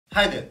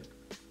Hi there.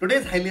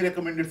 Today's highly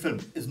recommended film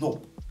is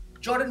Nope.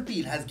 Jordan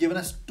Peele has given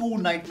us two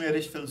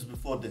nightmarish films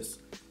before this,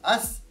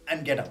 Us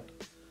and Get Out.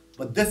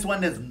 But this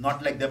one is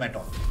not like them at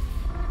all.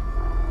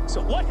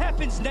 So what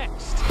happens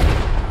next?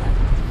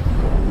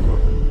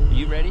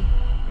 You ready?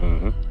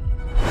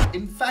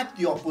 In fact,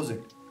 the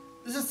opposite.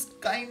 This is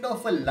kind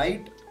of a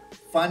light,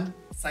 fun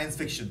science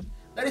fiction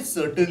that is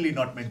certainly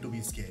not meant to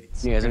be scary.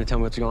 You guys gonna tell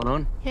me what's going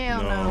on?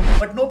 Hell no.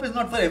 But Nope is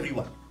not for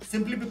everyone,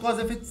 simply because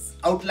of its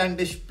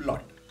outlandish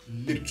plot,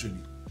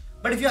 literally.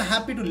 But if you're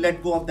happy to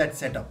let go of that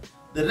setup,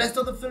 the rest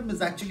of the film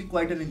is actually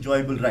quite an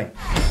enjoyable ride.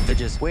 They're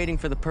just waiting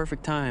for the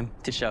perfect time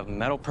to shove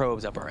metal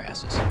probes up our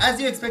asses.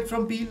 As you expect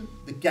from Peele,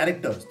 the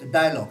characters, the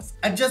dialogues,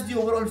 and just the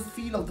overall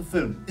feel of the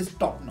film is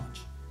top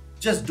notch.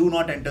 Just do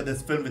not enter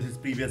this film with his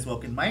previous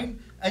work in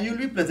mind and you'll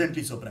be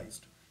pleasantly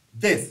surprised.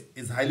 This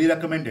is Highly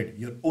Recommended,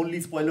 your only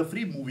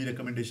spoiler-free movie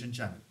recommendation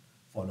channel.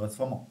 Follow us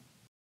for more.